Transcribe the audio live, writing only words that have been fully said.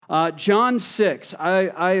John 6.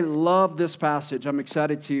 I love this passage. I'm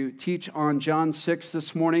excited to teach on John 6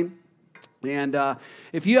 this morning. And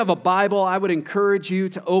if you have a Bible, I would encourage you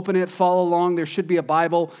to open it, follow along. There should be a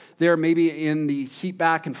Bible there, maybe in the seat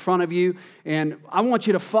back in front of you. And I want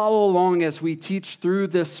you to follow along as we teach through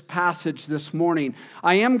this passage this morning.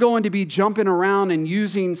 I am going to be jumping around and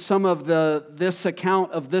using some of this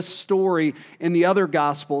account of this story in the other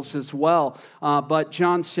Gospels as well. But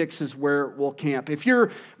John 6 is where we'll camp. If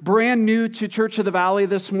you're brand new to Church of the Valley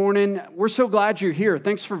this morning, we're so glad you're here.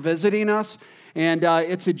 Thanks for visiting us. And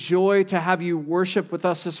it's a joy to have you worship with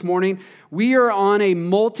us this morning. We are on a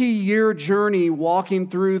multi-year journey walking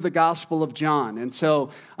through the Gospel of John. And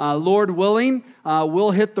so, Lord willing,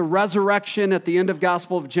 we'll hit the resurrection at the end of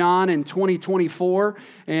Gospel of John in 2024.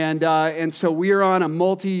 And so we are on a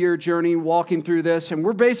multi-year journey walking through this. And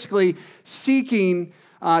we're basically seeking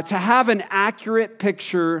to have an accurate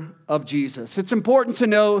picture of Jesus. It's important to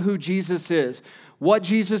know who Jesus is, what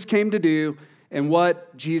Jesus came to do, and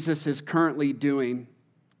what Jesus is currently doing.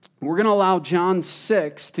 We're going to allow John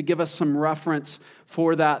 6 to give us some reference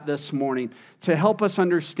for that this morning to help us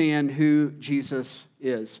understand who Jesus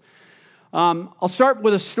is. I'll start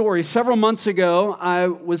with a story. Several months ago, I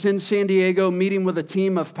was in San Diego meeting with a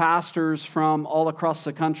team of pastors from all across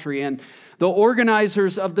the country, and the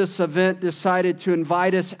organizers of this event decided to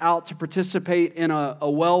invite us out to participate in a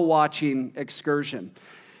whale-watching excursion.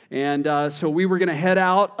 And so we were going to head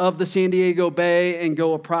out of the San Diego Bay and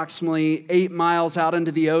go approximately 8 miles out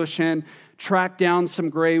into the ocean, track down some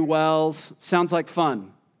gray whales. Sounds like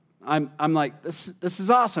fun. I'm like, this is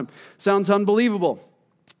awesome. Sounds unbelievable.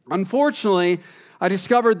 Unfortunately, I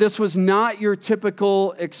discovered this was not your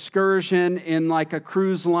typical excursion in like a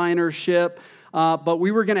cruise liner ship, but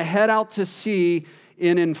we were going to head out to sea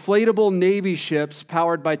in inflatable Navy ships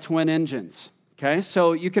powered by twin engines. Okay,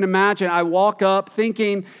 so you can imagine, I walk up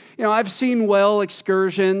thinking, I've seen whale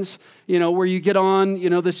excursions, where you get on,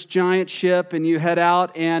 this giant ship and you head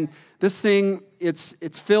out, and this thing, it's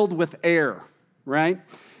filled with air, right?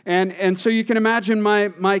 And so you can imagine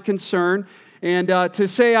my concern, and to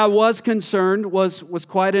say I was concerned was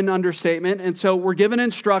quite an understatement. And so we're given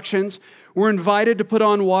instructions, we're invited to put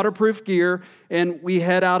on waterproof gear, and we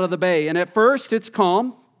head out of the bay. And at first, it's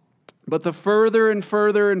calm. But the further and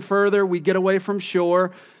further and further we get away from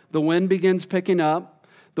shore, the wind begins picking up,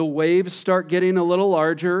 the waves start getting a little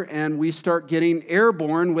larger, and we start getting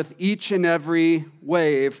airborne with each and every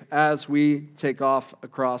wave as we take off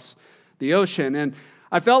across the ocean. And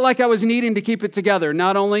I felt like I was needing to keep it together,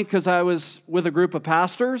 not only because I was with a group of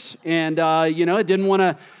pastors, and I didn't want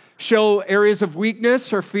to show areas of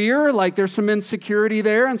weakness or fear, like there's some insecurity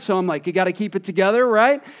there, and so I'm like, you got to keep it together,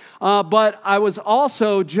 right? But I was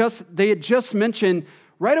also they had just mentioned,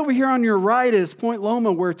 right over here on your right is Point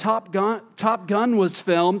Loma, where Top Gun was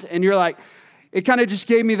filmed, and you're like, it kind of just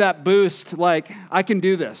gave me that boost, like, I can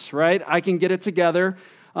do this, right? I can get it together,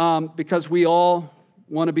 because we all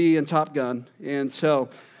want to be in Top Gun, and so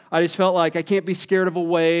I just felt like I can't be scared of a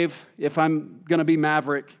wave if I'm going to be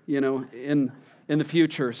Maverick, in the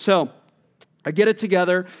future. So I get it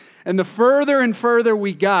together, and the further and further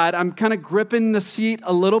we got, I'm kind of gripping the seat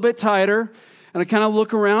a little bit tighter, and I kind of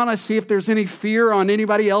look around, I see if there's any fear on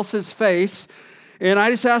anybody else's face, and I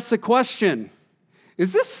just ask the question,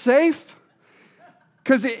 is this safe?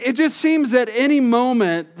 Because it just seems at any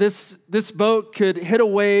moment this boat could hit a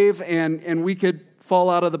wave and we could fall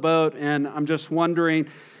out of the boat, and I'm just wondering.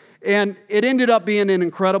 And it ended up being an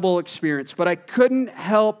incredible experience, but I couldn't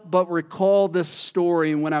help but recall this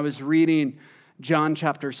story when I was reading John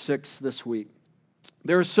chapter 6 this week.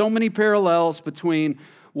 There are so many parallels between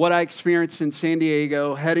what I experienced in San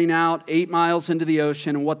Diego, heading out 8 miles into the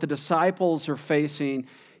ocean, and what the disciples are facing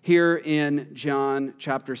here in John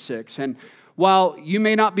chapter 6. And while you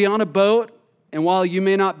may not be on a boat, and while you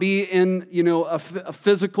may not be in, a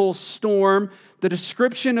physical storm, the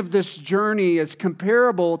description of this journey is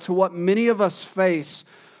comparable to what many of us face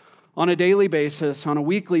on a daily basis, on a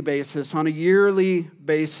weekly basis, on a yearly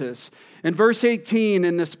basis. In verse 18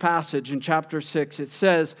 in this passage in chapter 6, it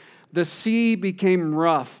says, "The sea became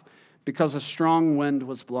rough because a strong wind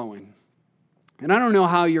was blowing." And I don't know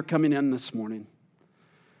how you're coming in this morning.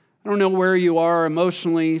 I don't know where you are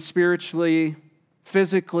emotionally, spiritually,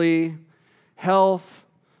 physically, health,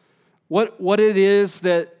 what it is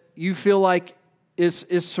that you feel like is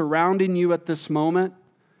surrounding you at this moment.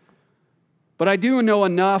 But I do know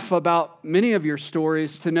enough about many of your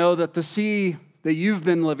stories to know that the sea that you've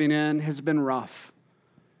been living in has been rough.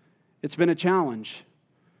 It's been a challenge.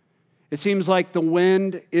 It seems like the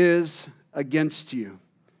wind is against you.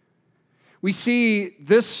 We see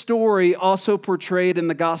this story also portrayed in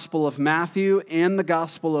the Gospel of Matthew and the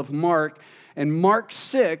Gospel of Mark. And Mark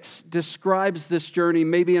 6 describes this journey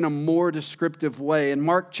maybe in a more descriptive way. In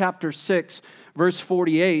Mark chapter 6, verse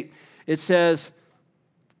 48, it says,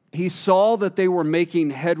 he saw that they were making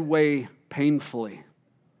headway painfully.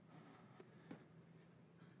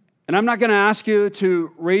 And I'm not going to ask you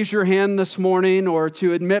to raise your hand this morning or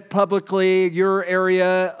to admit publicly your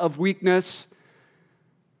area of weakness,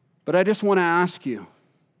 but I just want to ask you, do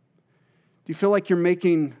you feel like you're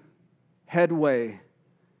making headway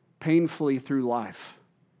painfully through life?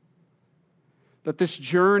 That this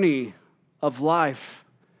journey of life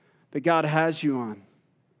that God has you on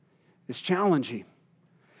is challenging.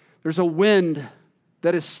 There's a wind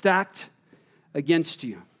that is stacked against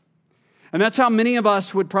you. And that's how many of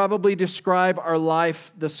us would probably describe our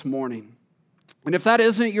life this morning. And if that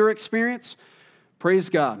isn't your experience, praise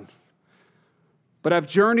God. But I've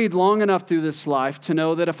journeyed long enough through this life to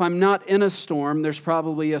know that if I'm not in a storm, there's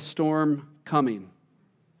probably a storm coming.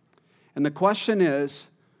 And the question is,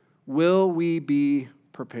 will we be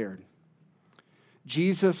prepared?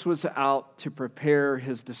 Jesus was out to prepare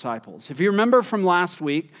his disciples. If you remember from last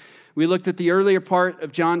week, we looked at the earlier part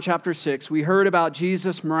of John chapter 6. We heard about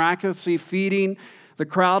Jesus miraculously feeding the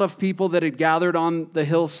crowd of people that had gathered on the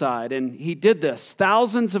hillside. And he did this.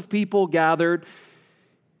 Thousands of people gathered.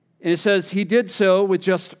 And it says he did so with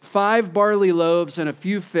just 5 barley loaves and a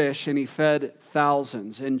few fish, and he fed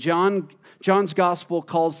thousands. And John's gospel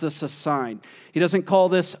calls this a sign. He doesn't call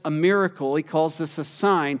this a miracle. He calls this a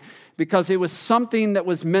sign because it was something that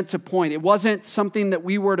was meant to point. It wasn't something that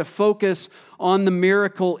we were to focus on the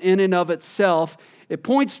miracle in and of itself. It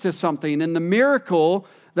points to something. And the miracle,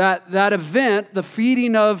 that event, the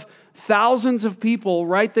feeding of thousands of people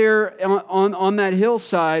right there on that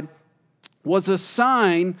hillside, was a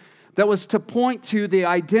sign that was to point to the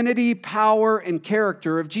identity, power, and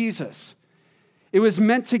character of Jesus. It was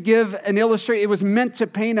meant to give an illustration. It was meant to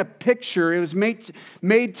paint a picture. It was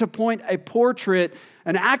made to point a portrait,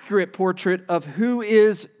 an accurate portrait of who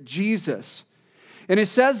is Jesus. And it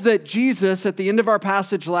says that Jesus, at the end of our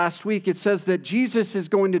passage last week, it says that Jesus is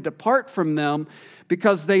going to depart from them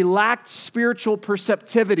because they lacked spiritual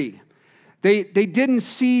perceptivity. They didn't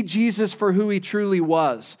see Jesus for who he truly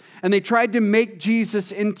was. And they tried to make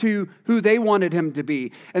Jesus into who they wanted him to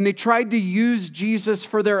be. And they tried to use Jesus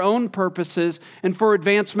for their own purposes and for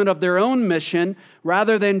advancement of their own mission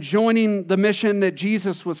rather than joining the mission that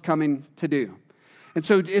Jesus was coming to do. And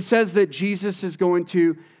so it says that Jesus is going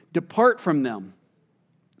to depart from them.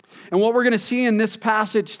 And what we're going to see in this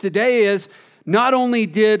passage today is not only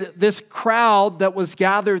did this crowd that was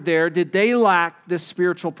gathered there, did they lack this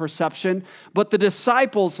spiritual perception, but the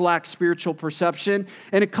disciples lacked spiritual perception.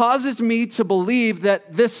 And it causes me to believe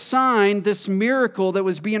that this sign, this miracle that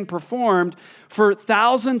was being performed for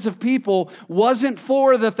thousands of people wasn't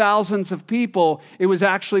for the thousands of people. It was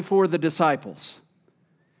actually for the disciples.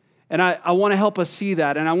 And I want to help us see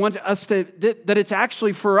that. And I want us to, that it's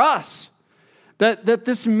actually for us. That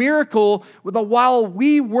this miracle, while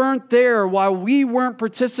we weren't there, while we weren't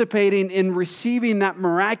participating in receiving that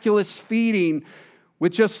miraculous feeding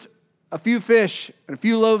with just a few fish and a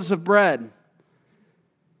few loaves of bread,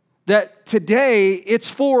 that today it's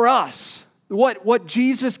for us. What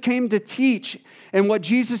Jesus came to teach and what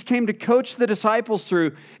Jesus came to coach the disciples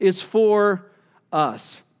through is for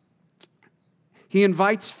us. He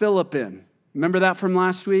invites Philip in. Remember that from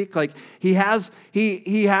last week? Like he has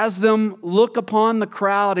them look upon the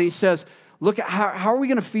crowd and he says, look, how are we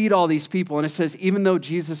going to feed all these people? And it says, even though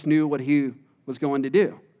Jesus knew what he was going to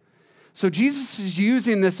do. So Jesus is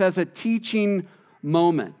using this as a teaching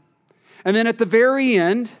moment. And then at the very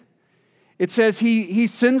end, it says he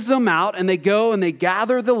sends them out and they go and they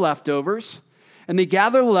gather the leftovers. And they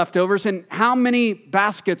gather the leftovers. And how many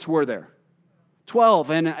baskets were there?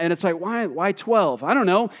 12. And it's like, why 12? I don't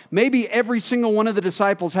know. Maybe every single one of the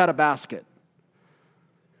disciples had a basket.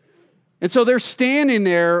 And so they're standing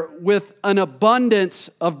there with an abundance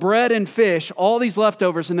of bread and fish, all these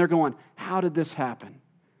leftovers, and they're going, how did this happen?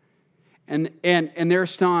 And they're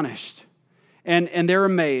astonished. And they're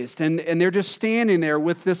amazed. And they're just standing there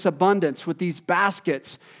with this abundance, with these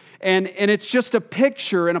baskets. And it's just a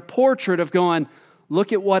picture and a portrait of going,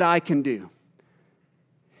 look at what I can do.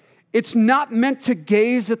 It's not meant to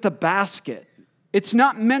gaze at the basket. It's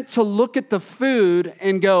not meant to look at the food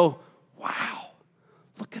and go, wow,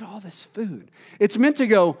 look at all this food. It's meant to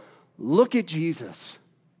go, look at Jesus.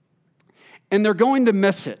 And they're going to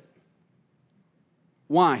miss it.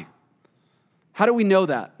 Why? How do we know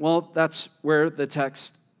that? Well, that's where the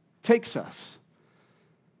text takes us.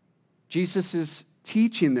 Jesus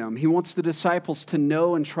teaching them. He wants the disciples to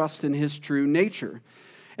know and trust in his true nature.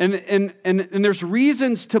 And there's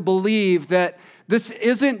reasons to believe that this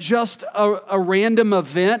isn't just a random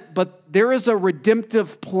event, but there is a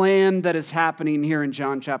redemptive plan that is happening here in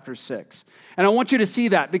John chapter 6. And I want you to see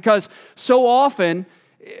that because so often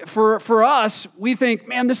for us, we think,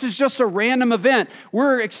 man, this is just a random event.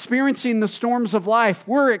 We're experiencing the storms of life.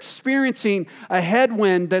 We're experiencing a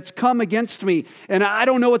headwind that's come against me, and I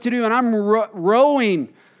don't know what to do, and I'm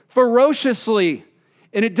rowing ferociously,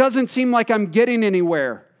 and it doesn't seem like I'm getting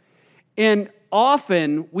anywhere. And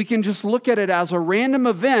often, we can just look at it as a random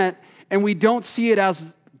event, and we don't see it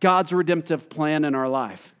as God's redemptive plan in our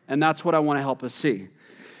life. And that's what I want to help us see.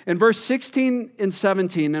 In verse 16 and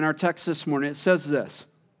 17 in our text this morning, it says this.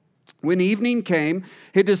 When evening came,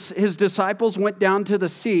 his disciples went down to the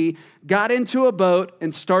sea, got into a boat,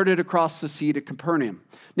 and started across the sea to Capernaum.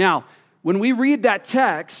 Now, when we read that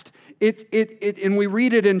text, and we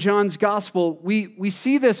read it in John's gospel, we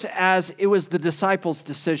see this as it was the disciples'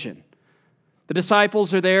 decision. The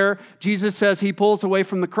disciples are there. Jesus says he pulls away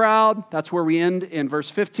from the crowd. That's where we end in verse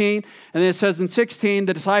 15. And then it says in 16,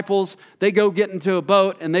 the disciples, they go get into a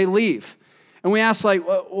boat and they leave. And we ask, like,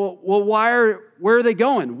 well, where are they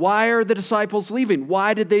going? Why are the disciples leaving?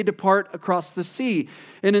 Why did they depart across the sea?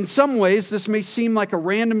 And in some ways, this may seem like a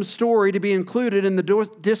random story to be included in the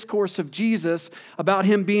discourse of Jesus about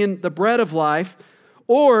him being the bread of life.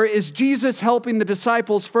 Or is Jesus helping the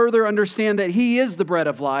disciples further understand that he is the bread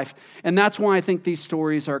of life? And that's why I think these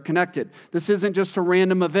stories are connected. This isn't just a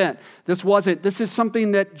random event. This is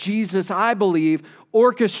something that Jesus, I believe,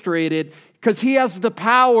 orchestrated because he has the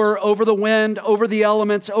power over the wind, over the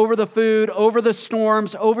elements, over the food, over the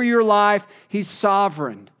storms, over your life. He's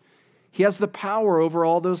sovereign. He has the power over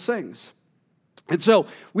all those things. And so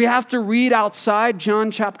we have to read outside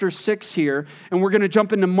John chapter 6 here, and we're going to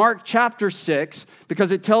jump into Mark chapter 6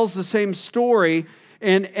 because it tells the same story,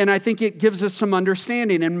 and I think it gives us some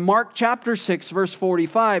understanding. In Mark chapter 6, verse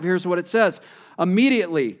 45, here's what it says.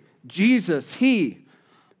 Immediately, Jesus, he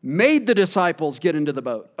made the disciples get into the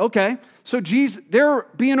boat. Okay, so they're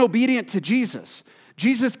being obedient to Jesus.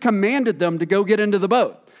 Jesus commanded them to go get into the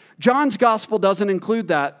boat. John's gospel doesn't include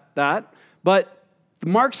that, but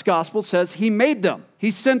Mark's gospel says he made them. He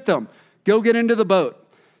sent them. Go get into the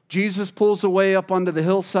boat. Jesus pulls away up onto the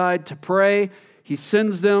hillside to pray. He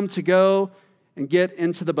sends them to go and get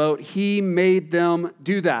into the boat. He made them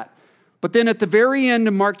do that. But then at the very end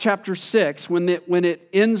of Mark chapter 6, when it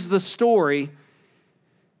ends the story,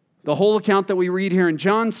 the whole account that we read here in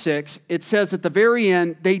John 6, it says at the very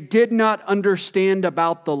end, they did not understand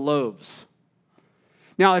about the loaves.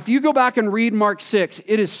 Now, if you go back and read Mark 6,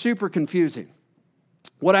 it is super confusing.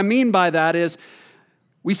 What I mean by that is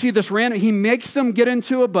we see this random, he makes them get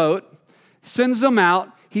into a boat, sends them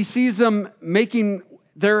out. He sees them making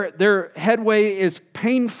their headway is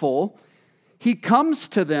painful. He comes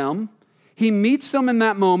to them. He meets them in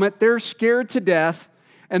that moment. They're scared to death.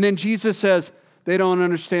 And then Jesus says, they don't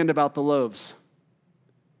understand about the loaves.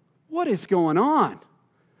 What is going on?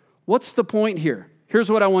 What's the point here?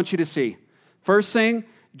 Here's what I want you to see. First thing,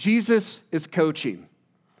 Jesus is coaching.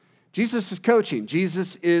 Jesus is coaching.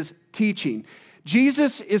 Jesus is teaching.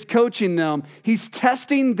 Jesus is coaching them. He's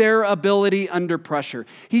testing their ability under pressure.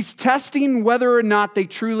 He's testing whether or not they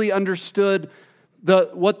truly understood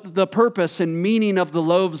what the purpose and meaning of the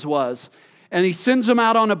loaves was. And he sends them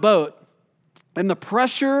out on a boat. And the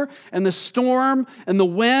pressure and the storm and the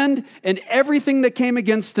wind and everything that came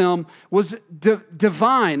against them was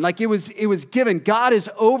divine. Like it was given. God is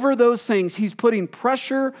over those things. He's putting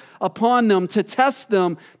pressure upon them to test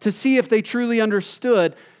them to see if they truly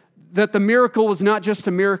understood that the miracle was not just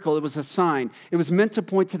a miracle. It was a sign. It was meant to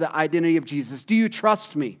point to the identity of Jesus. Do you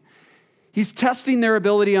trust me? He's testing their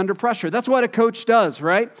ability under pressure. That's what a coach does,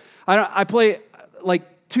 right? I play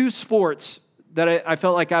like two sports that I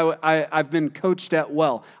felt like I've been coached at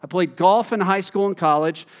well. I played golf in high school and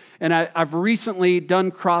college, and I've recently done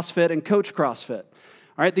CrossFit and coach CrossFit.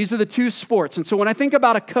 All right, these are the two sports. And so when I think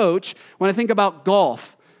about a coach, when I think about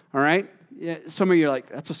golf, all right, some of you are like,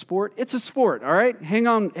 that's a sport? It's a sport, all right?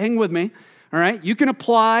 Hang with me, all right? You can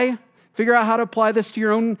figure out how to apply this to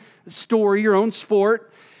your own story, your own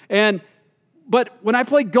sport. But when I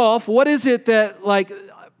play golf, what is it that, like,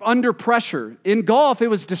 under pressure? In golf, it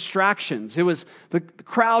was distractions. It was the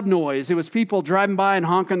crowd noise. It was people driving by and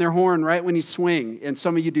honking their horn right when you swing. And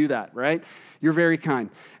some of you do that, right? You're very kind.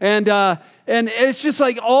 And it's just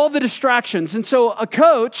like all the distractions. And so a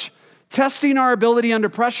coach testing our ability under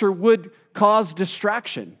pressure would cause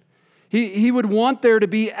distraction. He would want there to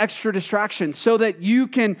be extra distraction so that you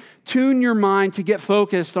can tune your mind to get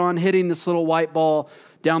focused on hitting this little white ball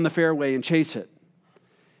down the fairway and chase it.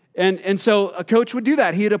 And so a coach would do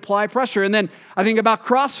that. He'd apply pressure. And then I think about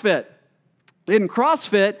CrossFit. In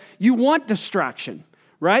CrossFit, you want distraction,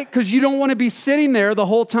 right? Because you don't want to be sitting there the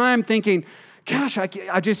whole time thinking, gosh,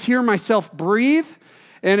 I just hear myself breathe,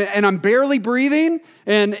 and I'm barely breathing,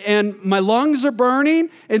 and my lungs are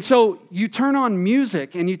burning. And so you turn on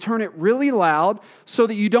music, and you turn it really loud so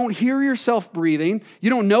that you don't hear yourself breathing.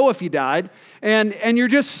 You don't know if you died. And you're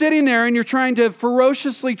just sitting there, and you're trying to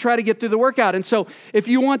ferociously try to get through the workout. And so if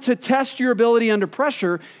you want to test your ability under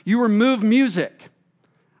pressure, you remove music.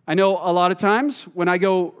 I know a lot of times when I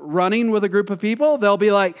go running with a group of people, they'll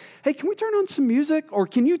be like, hey, can we turn on some music? Or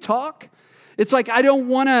can you talk? It's like, I don't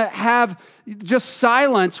want to have just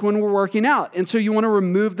silence when we're working out. And so you want to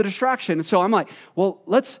remove the distraction. And so I'm like, well,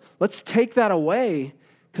 let's take that away,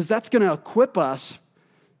 because that's going to equip us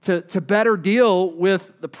to better deal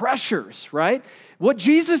with the pressures, right? What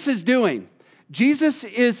Jesus is doing, Jesus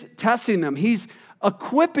is testing them. He's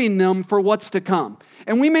equipping them for what's to come.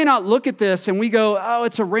 And we may not look at this and we go, oh,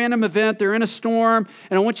 it's a random event. They're in a storm.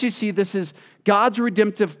 And I want you to see this is God's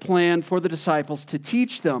redemptive plan for the disciples to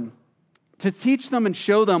teach them and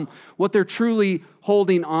show them what they're truly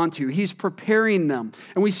holding on to. He's preparing them.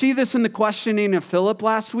 And we see this in the questioning of Philip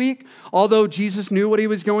last week. Although Jesus knew what he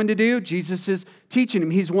was going to do, Jesus is teaching him.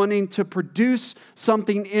 He's wanting to produce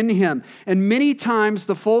something in him. And many times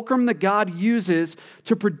the fulcrum that God uses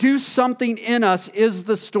to produce something in us is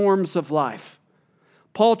the storms of life.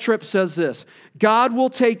 Paul Tripp says this, God will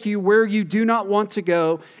take you where you do not want to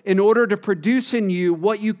go in order to produce in you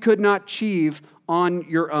what you could not achieve on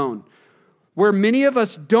your own. Where many of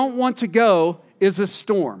us don't want to go is a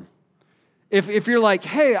storm. If you're like,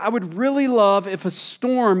 hey, I would really love if a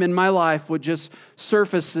storm in my life would just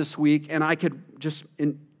surface this week and I could just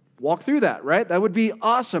walk through that, right? That would be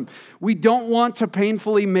awesome. We don't want to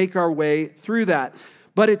painfully make our way through that.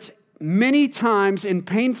 But it's many times in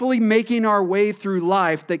painfully making our way through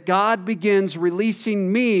life that God begins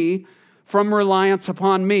releasing me from reliance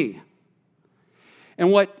upon me.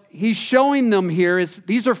 And what he's showing them here is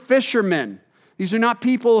these are fishermen. These are not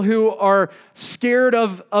people who are scared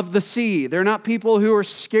of the sea. They're not people who are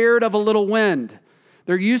scared of a little wind.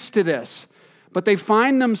 They're used to this. But they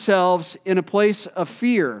find themselves in a place of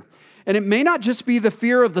fear. And it may not just be the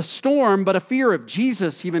fear of the storm, but a fear of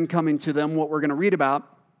Jesus even coming to them, what we're going to read about.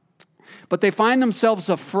 But they find themselves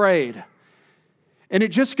afraid. And it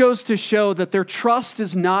just goes to show that their trust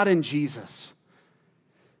is not in Jesus.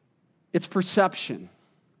 It's perception.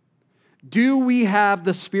 Do we have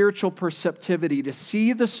the spiritual perceptivity to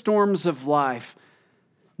see the storms of life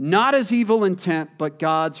not as evil intent, but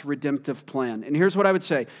God's redemptive plan? And here's what I would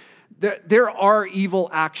say. There are evil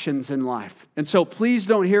actions in life. And so please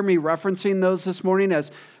don't hear me referencing those this morning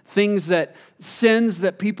as sins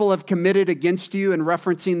that people have committed against you and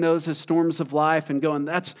referencing those as storms of life and going,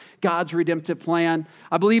 that's God's redemptive plan.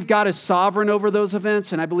 I believe God is sovereign over those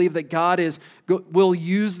events, and I believe that God will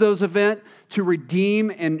use those events to redeem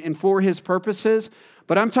and for his purposes.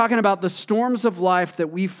 But I'm talking about the storms of life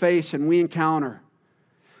that we face and we encounter.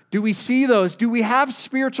 Do we see those? Do we have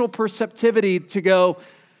spiritual perceptivity to go,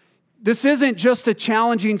 this isn't just a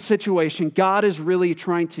challenging situation. God is really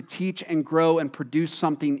trying to teach and grow and produce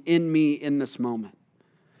something in me in this moment.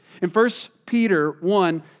 In 1 Peter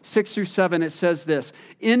 1, 6 through 7, it says this,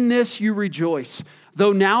 in this you rejoice,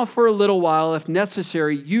 though now for a little while, if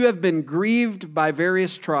necessary, you have been grieved by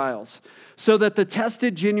various trials, so that the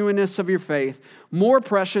tested genuineness of your faith, more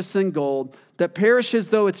precious than gold, that perishes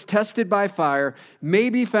though it's tested by fire, may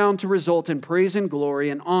be found to result in praise and glory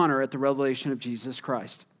and honor at the revelation of Jesus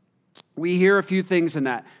Christ. We hear a few things in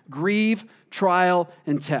that. Grieve, trial,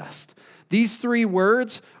 and test. These three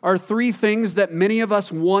words are three things that many of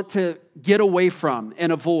us want to get away from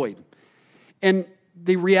and avoid. And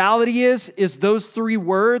the reality is those three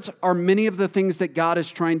words are many of the things that God is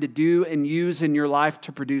trying to do and use in your life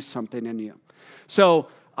to produce something in you. So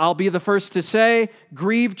I'll be the first to say,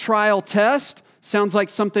 grieve, trial, test sounds like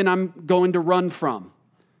something I'm going to run from.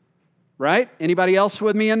 Right? Anybody else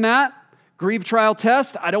with me in that? Grieve, trial,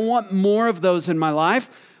 test. I don't want more of those in my life.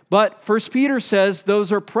 But 1 Peter says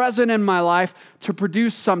those are present in my life to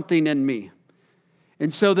produce something in me.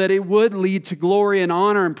 And so that it would lead to glory and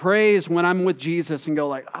honor and praise when I'm with Jesus and go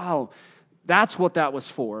like, oh, that's what that was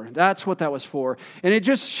for. That's what that was for. And it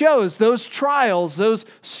just shows those trials, those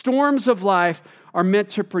storms of life are meant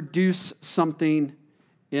to produce something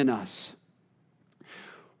in us.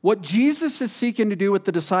 What Jesus is seeking to do with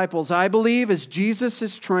the disciples, I believe, is Jesus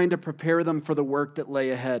is trying to prepare them for the work that lay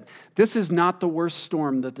ahead. This is not the worst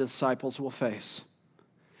storm that the disciples will face.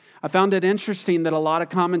 I found it interesting that a lot of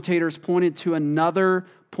commentators pointed to another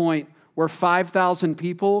point where 5,000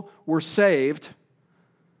 people were saved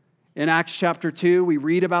In Acts chapter 2, we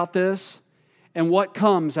read about this. And what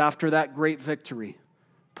comes after that great victory?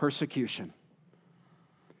 Persecution.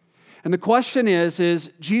 And the question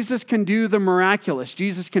is Jesus can do the miraculous.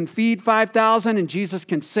 Jesus can feed 5,000 and Jesus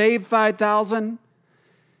can save 5,000.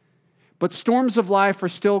 But storms of life are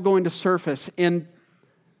still going to surface. And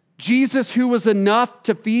Jesus, who was enough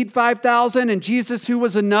to feed 5,000 and Jesus, who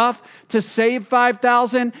was enough to save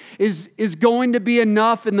 5,000, is going to be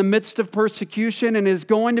enough in the midst of persecution and is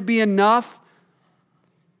going to be enough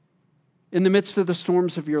in the midst of the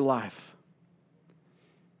storms of your life.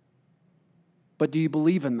 But do you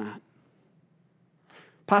believe in that?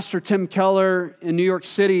 Pastor Tim Keller in New York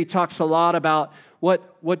City talks a lot about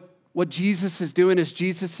what Jesus is doing is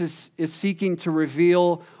Jesus is seeking to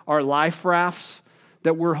reveal our life rafts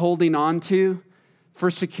that we're holding on to for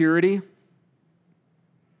security.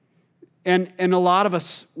 And a lot of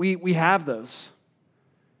us, we have those.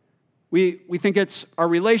 We think it's our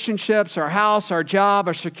relationships, our house, our job,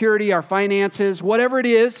 our security, our finances, whatever it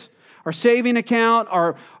is, our saving account,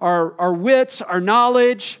 our wits, our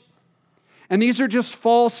knowledge. And these are just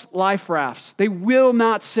false life rafts. They will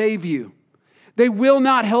not save you. They will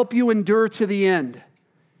not help you endure to the end.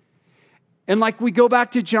 And like we go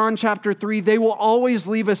back to John chapter 3, they will always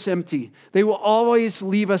leave us empty. They will always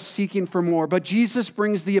leave us seeking for more. But Jesus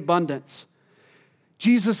brings the abundance.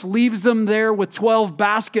 Jesus leaves them there with 12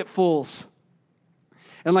 basketfuls.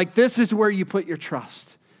 And like this is where you put your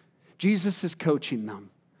trust. Jesus is coaching them.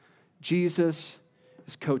 Jesus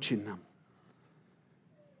is coaching them.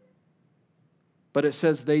 But it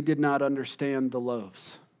says they did not understand the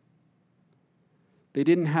loaves. They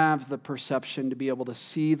didn't have the perception to be able to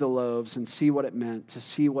see the loaves and see what it meant, to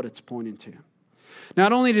see what it's pointing to.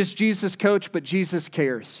 Not only does Jesus coach, but Jesus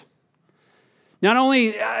cares. Not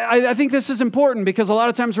only, I think this is important because a lot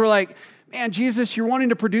of times we're like, man, Jesus, you're wanting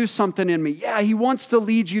to produce something in me. Yeah, he wants to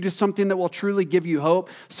lead you to something that will truly give you hope,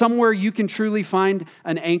 somewhere you can truly find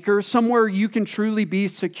an anchor, somewhere you can truly be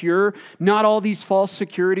secure, not all these false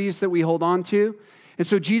securities that we hold on to. And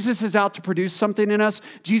so Jesus is out to produce something in us.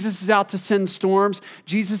 Jesus is out to send storms.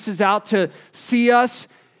 Jesus is out to see us,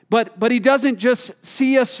 but he doesn't just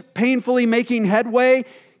see us painfully making headway.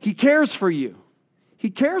 He cares for you. He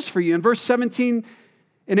cares for you. In verse 17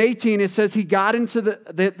 and 18, it says they got into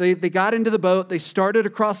the boat. They started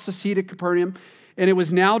across the sea to Capernaum, and it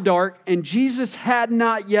was now dark, and Jesus had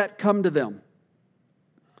not yet come to them.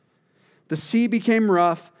 The sea became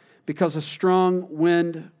rough because a strong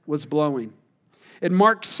wind was blowing. In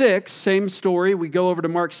Mark 6, same story, we go over to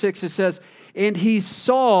Mark 6, it says, and he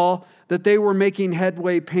saw that they were making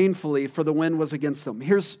headway painfully, for the wind was against them.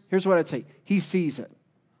 Here's what I'd say. He sees it.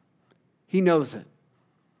 He knows it.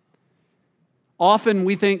 Often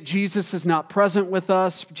we think Jesus is not present with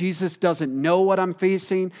us. Jesus doesn't know what I'm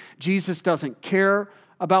facing. Jesus doesn't care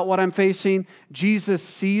about what I'm facing. Jesus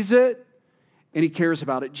sees it and he cares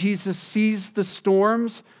about it. Jesus sees the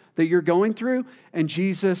storms that you're going through and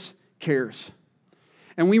Jesus cares.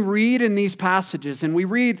 And we read in these passages, and we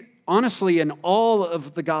read honestly in all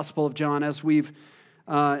of the Gospel of John as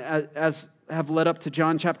have led up to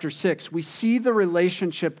John chapter 6, we see the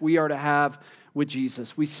relationship we are to have with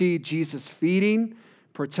Jesus. We see Jesus feeding,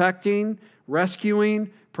 protecting,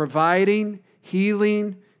 rescuing, providing,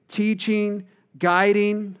 healing, teaching,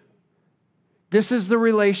 guiding. This is the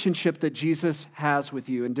relationship that Jesus has with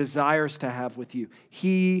you and desires to have with you.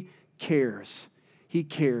 He cares. He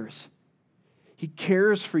cares. He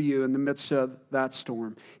cares for you in the midst of that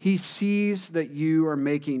storm. He sees that you are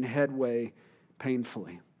making headway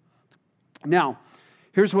painfully. Now,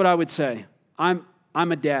 here's what I would say. I'm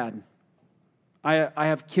a dad. I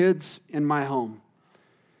have kids in my home.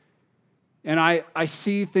 And I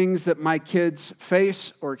see things that my kids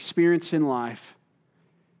face or experience in life.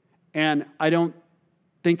 And I don't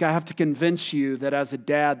think I have to convince you that as a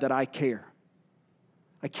dad that I care.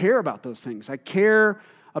 I care about those things. I care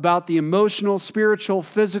about the emotional, spiritual,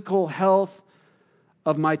 physical health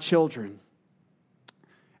of my children.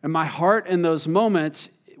 And my heart in those moments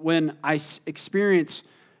when I experience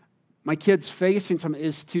my kids facing something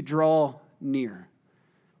is to draw near,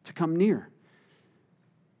 to come near.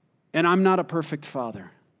 And I'm not a perfect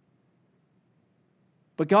father.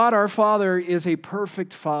 But God, our Father, is a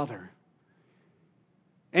perfect Father.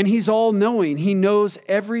 And He's all-knowing. He knows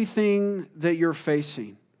everything that you're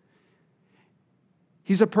facing.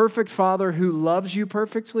 He's a perfect Father who loves you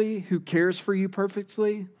perfectly, who cares for you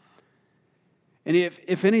perfectly. And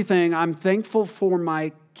if anything, I'm thankful for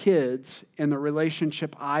my kids and the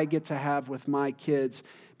relationship I get to have with my kids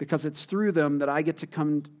because it's through them that I get to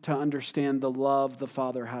come to understand the love the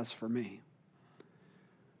Father has for me.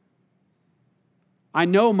 I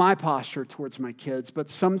know my posture towards my kids, but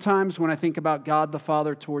sometimes when I think about God the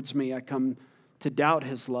Father towards me, I come to doubt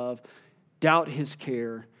his love, doubt his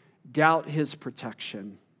care, doubt his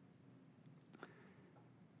protection.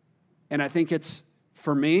 And I think it's,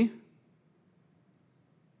 for me,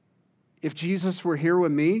 if Jesus were here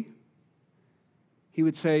with me, he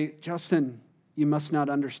would say, Justin, you must not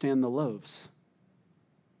understand the loaves.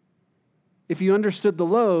 If you understood the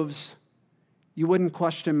loaves, you wouldn't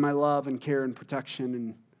question my love and care and protection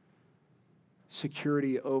and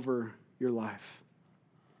security over your life.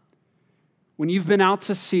 When you've been out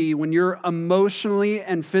to sea, when you're emotionally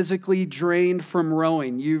and physically drained from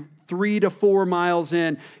rowing, you're 3 to 4 miles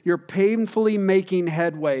in, you're painfully making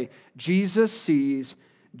headway. Jesus sees,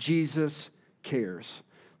 Jesus cares.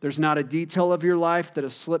 There's not a detail of your life that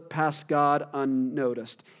has slipped past God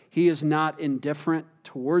unnoticed. He is not indifferent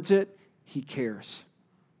towards it. He cares.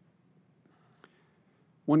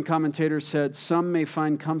 One commentator said, some may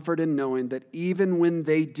find comfort in knowing that even when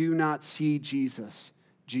they do not see Jesus,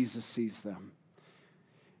 Jesus sees them.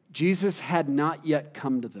 Jesus had not yet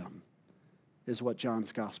come to them, is what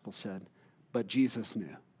John's gospel said, but Jesus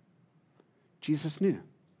knew. Jesus knew.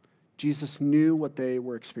 Jesus knew what they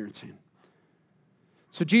were experiencing.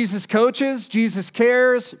 So Jesus coaches, Jesus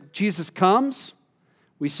cares, Jesus comes.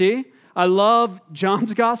 We see. I love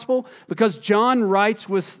John's gospel because John writes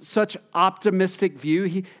with such optimistic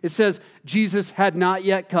view. It says Jesus had not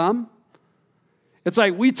yet come. It's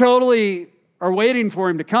like we totally are waiting for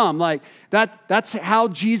him to come. Like that's how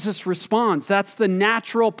Jesus responds. That's the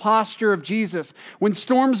natural posture of Jesus. When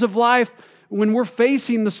storms of life, when we're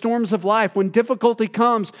facing the storms of life, when difficulty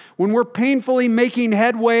comes, when we're painfully making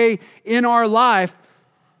headway in our life,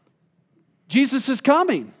 Jesus is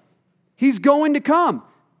coming. He's going to come.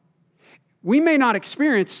 We may not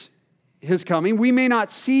experience his coming. We may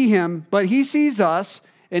not see him, but he sees us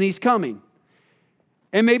and he's coming.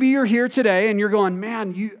 And maybe you're here today and you're going,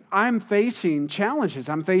 man, I'm facing challenges.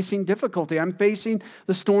 I'm facing difficulty. I'm facing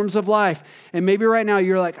the storms of life. And maybe right now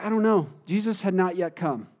you're like, I don't know. Jesus had not yet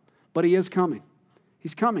come, but he is coming.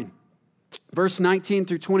 He's coming. Verse 19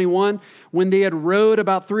 through 21, when they had rowed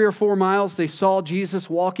about 3 or 4 miles, they saw Jesus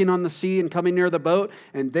walking on the sea and coming near the boat,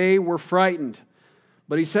 and they were frightened.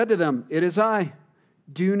 But he said to them, it is I.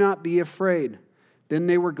 Do not be afraid. Then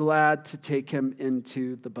they were glad to take him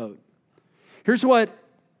into the boat. Here's what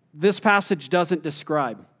this passage doesn't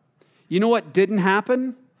describe. You know what didn't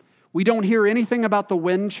happen? We don't hear anything about the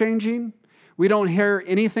wind changing. We don't hear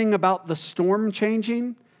anything about the storm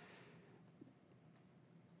changing.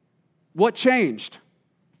 What changed?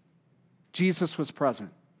 Jesus was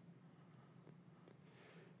present.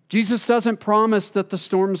 Jesus doesn't promise that the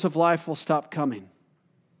storms of life will stop coming.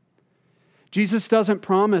 Jesus doesn't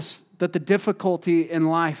promise that the difficulty in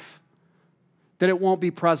life, that it won't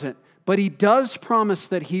be present. But he does promise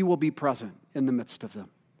that he will be present in the midst of them.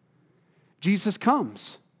 Jesus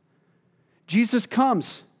comes. Jesus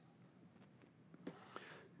comes.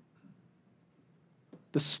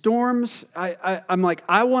 The storms, I'm like,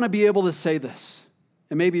 I want to be able to say this,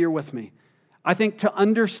 and maybe you're with me. I think to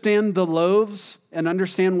understand the loaves and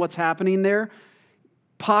understand what's happening there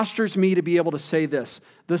postures me to be able to say this.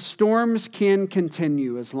 The storms can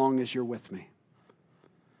continue as long as you're with me.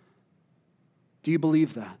 Do you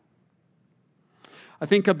believe that? I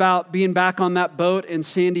think about being back on that boat in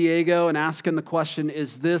San Diego and asking the question,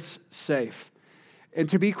 is this safe? And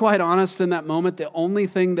to be quite honest, in that moment, the only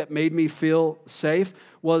thing that made me feel safe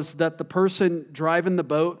was that the person driving the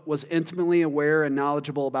boat was intimately aware and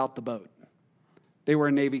knowledgeable about the boat. They were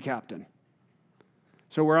a Navy captain.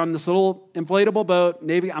 So we're on this little inflatable boat,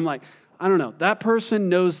 Navy. I'm like, I don't know. That person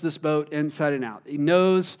knows this boat inside and out. He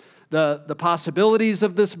knows the possibilities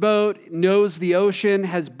of this boat, knows the ocean,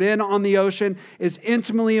 has been on the ocean, is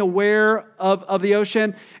intimately aware of the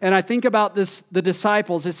ocean. And I think about this, the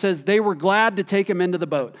disciples, it says they were glad to take him into the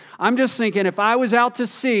boat. I'm just thinking if I was out to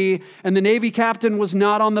sea and the Navy captain was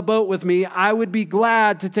not on the boat with me, I would be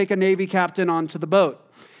glad to take a Navy captain onto the boat.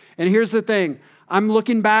 And here's the thing. I'm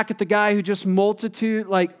looking back at the guy who just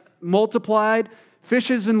multiplied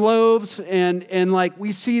fishes and loaves, and like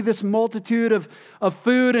we see this multitude of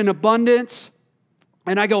food and abundance.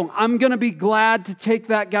 And I go, I'm going to be glad to take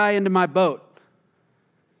that guy into my boat.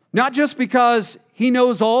 Not just because he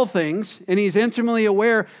knows all things and he's intimately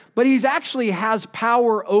aware, but he actually has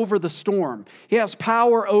power over the storm. He has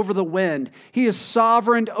power over the wind. He is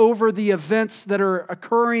sovereign over the events that are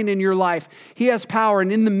occurring in your life. He has power.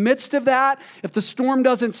 And in the midst of that, if the storm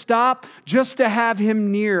doesn't stop, just to have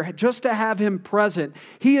him near, just to have him present,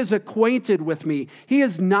 he is acquainted with me. He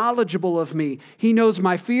is knowledgeable of me. He knows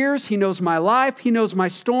my fears. He knows my life. He knows my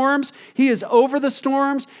storms. He is over the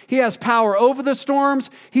storms. He has power over the storms.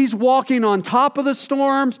 He's walking on top of the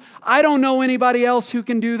storms. I don't know anybody else who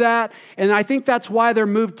can do that. And I think that's why they're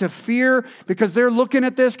moved to fear, because they're looking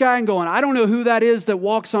at this guy and going, I don't know who that is that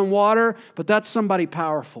walks on water, but that's somebody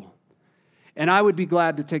powerful. And I would be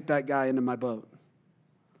glad to take that guy into my boat.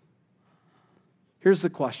 Here's the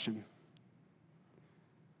question.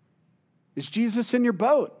 Is Jesus in your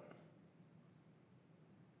boat?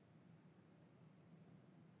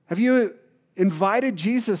 Have you invited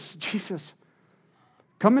Jesus? Jesus,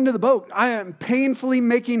 come into the boat. I am painfully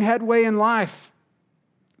making headway in life.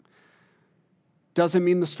 Doesn't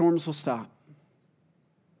mean the storms will stop.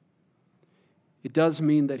 It does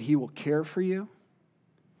mean that he will care for you.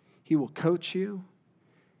 He will coach you.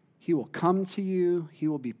 He will come to you. He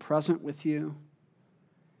will be present with you.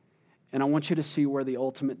 And I want you to see where the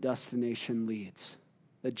ultimate destination leads.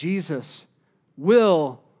 That Jesus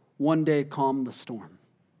will one day calm the storm.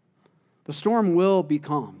 The storm will be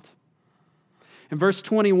calmed. In verse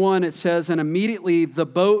 21, it says, and immediately the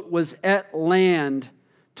boat was at land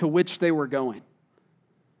to which they were going.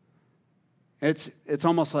 It's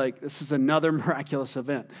almost like this is another miraculous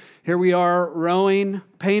event. Here we are rowing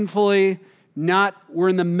painfully, we're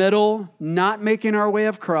in the middle, not making our way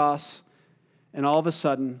across, and all of a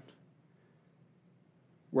sudden,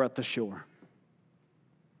 we're at the shore.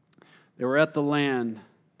 They were at the land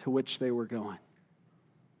to which they were going.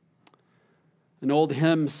 An old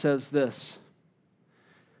hymn says this,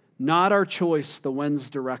 not our choice the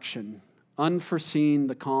wind's direction, unforeseen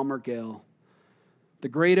the calm or gale. The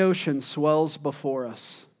great ocean swells before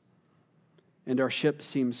us, and our ship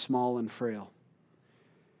seems small and frail.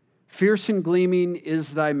 Fierce and gleaming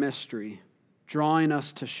is thy mystery, drawing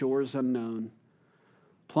us to shores unknown.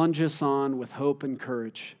 Plunge us on with hope and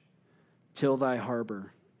courage, till thy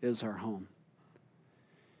harbor is our home.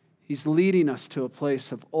 He's leading us to a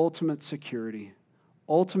place of ultimate security,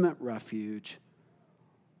 ultimate refuge,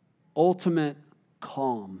 ultimate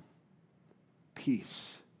calm,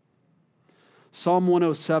 peace. Psalm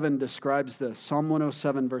 107 describes this. Psalm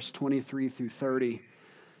 107, verse 23 through 30,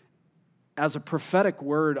 as a prophetic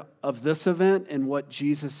word of this event and what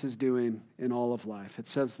Jesus is doing in all of life. It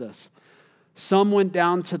says this, some went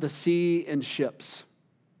down to the sea in ships,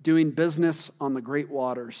 doing business on the great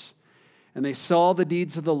waters. And they saw the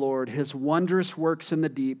deeds of the Lord, his wondrous works in the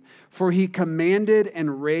deep. For he commanded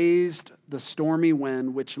and raised the stormy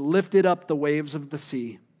wind, which lifted up the waves of the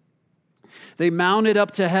sea. They mounted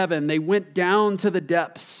up to heaven. They went down to the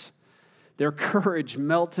depths. Their courage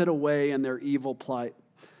melted away in their evil plight.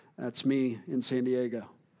 That's me in San Diego.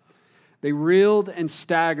 They reeled and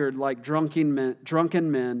staggered like drunken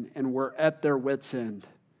men and were at their wits' end.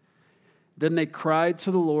 Then they cried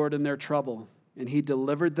to the Lord in their trouble, and he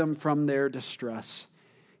delivered them from their distress.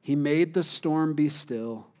 He made the storm be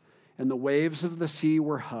still, and the waves of the sea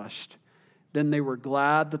were hushed. Then they were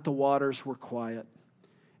glad that the waters were quiet,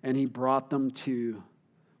 and he brought them to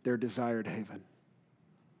their desired haven.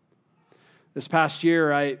 This past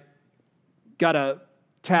year, I got a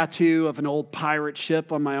tattoo of an old pirate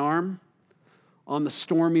ship on my arm on the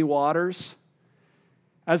stormy waters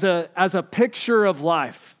as a picture of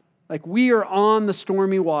life. Like we are on the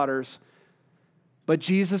stormy waters, but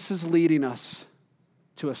Jesus is leading us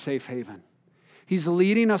to a safe haven. He's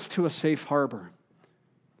leading us to a safe harbor.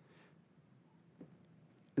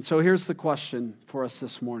 And so here's the question for us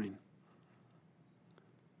this morning.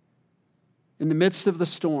 In the midst of the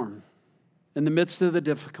storm, in the midst of the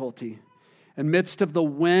difficulty, in the midst of the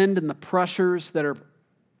wind and the pressures that are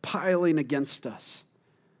piling against us,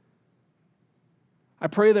 I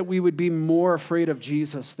pray that we would be more afraid of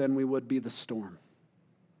Jesus than we would be the storm.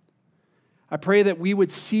 I pray that we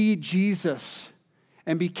would see Jesus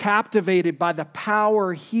and be captivated by the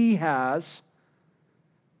power he has,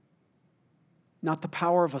 not the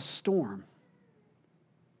power of a storm.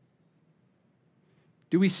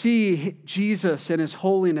 Do we see Jesus and his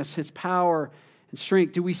holiness, his power and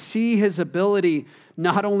strength? Do we see his ability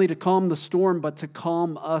not only to calm the storm, but to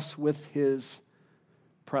calm us with his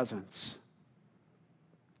presence?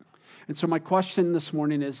 And so my question this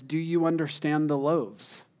morning is, do you understand the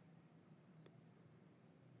loaves?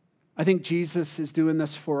 I think Jesus is doing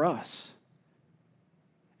this for us.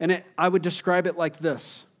 And I would describe it like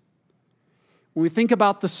this. When we think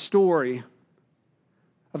about the story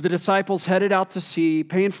of the disciples headed out to sea,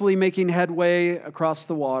 painfully making headway across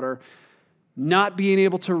the water, not being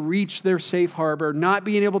able to reach their safe harbor, not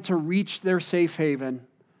being able to reach their safe haven.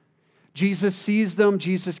 Jesus sees them,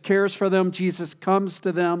 Jesus cares for them, Jesus comes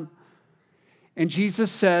to them. And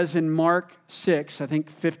Jesus says in Mark 6, I think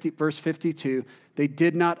verse 52, they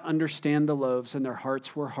did not understand the loaves and their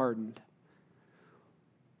hearts were hardened.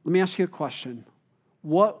 Let me ask you a question.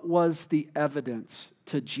 What was the evidence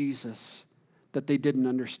to Jesus that they didn't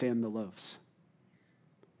understand the loaves?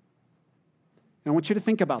 And I want you to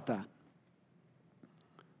think about that.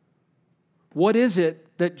 What is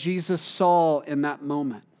it that Jesus saw in that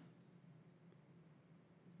moment?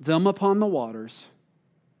 Them upon the waters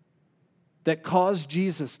that caused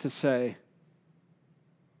Jesus to say,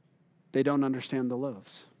 they don't understand the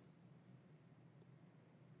loaves.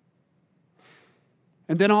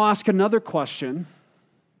 And then I'll ask another question.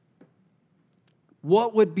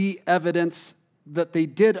 What would be evidence that they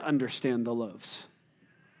did understand the loaves?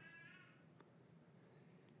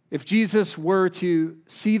 If Jesus were to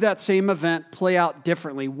see that same event play out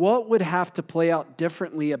differently, what would have to play out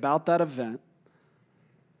differently about that event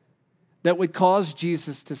that would cause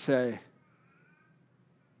Jesus to say,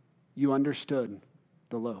 you understood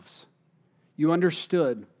the loaves. You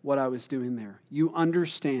understood what I was doing there. You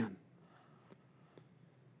understand.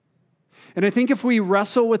 And I think if we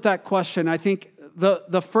wrestle with that question, I think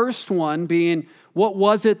the first one being, what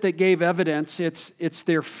was it that gave evidence? It's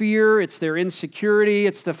their fear, it's their insecurity,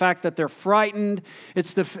 it's the fact that they're frightened,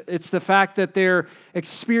 it's the fact that they're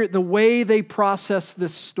the way they process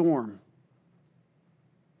this storm.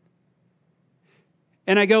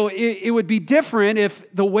 And I go, it would be different if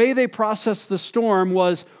the way they processed the storm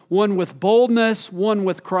was one with boldness, one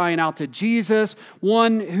with crying out to Jesus,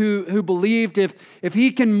 one who believed if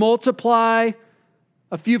he can multiply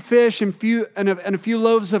a few fish and a few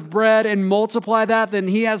loaves of bread and multiply that, then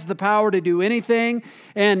he has the power to do anything.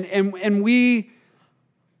 And we,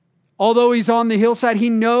 although he's on the hillside, he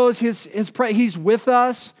knows he's with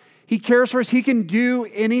us. He cares for us. He can do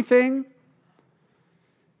anything.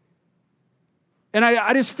 And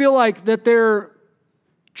I just feel like that their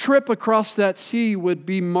trip across that sea would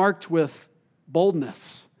be marked with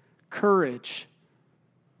boldness, courage.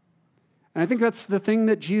 And I think that's the thing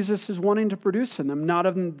that Jesus is wanting to produce in them, not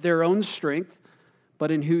in their own strength,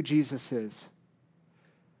 but in who Jesus is.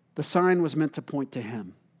 The sign was meant to point to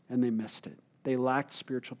him, and they missed it. They lacked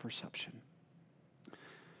spiritual perception.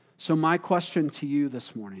 So my question to you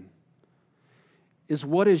this morning is,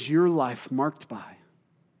 what is your life marked by?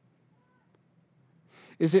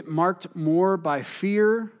 Is it marked more by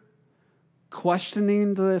fear,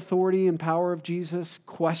 questioning the authority and power of Jesus,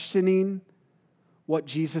 questioning what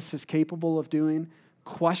Jesus is capable of doing,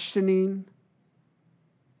 questioning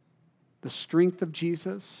the strength of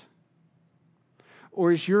Jesus?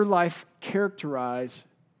 Or is your life characterized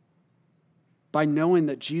by knowing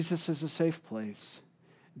that Jesus is a safe place?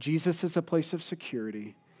 Jesus is a place of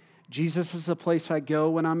security. Jesus is a place I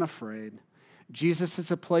go when I'm afraid. Jesus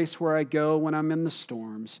is a place where I go when I'm in the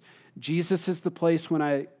storms. Jesus is the place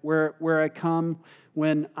where I come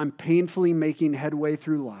when I'm painfully making headway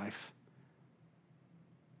through life.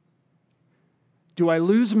 Do I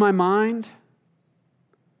lose my mind,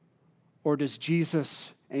 or does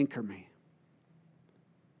Jesus anchor me?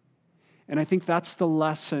 And I think that's the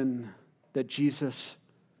lesson that Jesus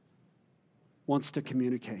wants to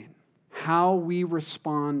communicate. How we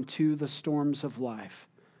respond to the storms of life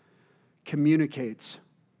communicates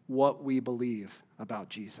what we believe about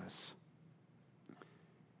Jesus.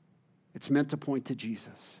 It's meant to point to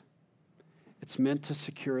Jesus. It's meant to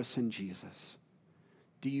secure us in Jesus.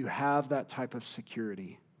 Do you have that type of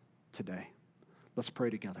security today? Let's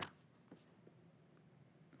pray together.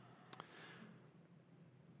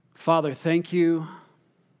 Father, thank you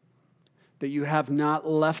that you have not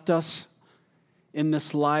left us in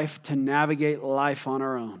this life to navigate life on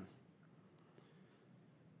our own.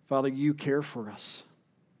 Father, you care for us.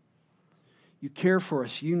 You care for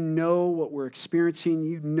us. You know what we're experiencing.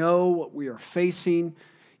 You know what we are facing.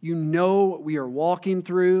 You know what we are walking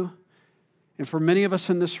through. And for many of us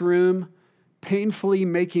in this room, painfully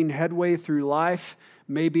making headway through life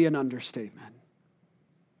may be an understatement.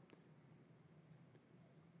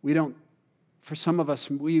 For some of us,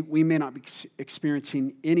 we may not be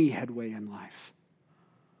experiencing any headway in life.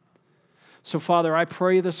 So, Father, I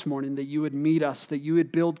pray this morning that you would meet us, that you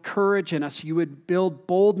would build courage in us, you would build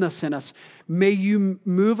boldness in us. May you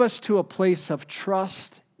move us to a place of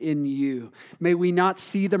trust in you. May we not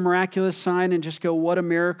see the miraculous sign and just go, what a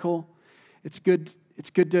miracle. It's good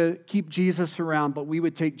to keep Jesus around, but we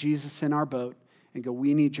would take Jesus in our boat and go,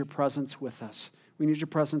 we need your presence with us. We need your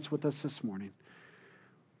presence with us this morning.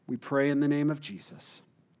 We pray in the name of Jesus.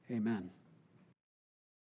 Amen.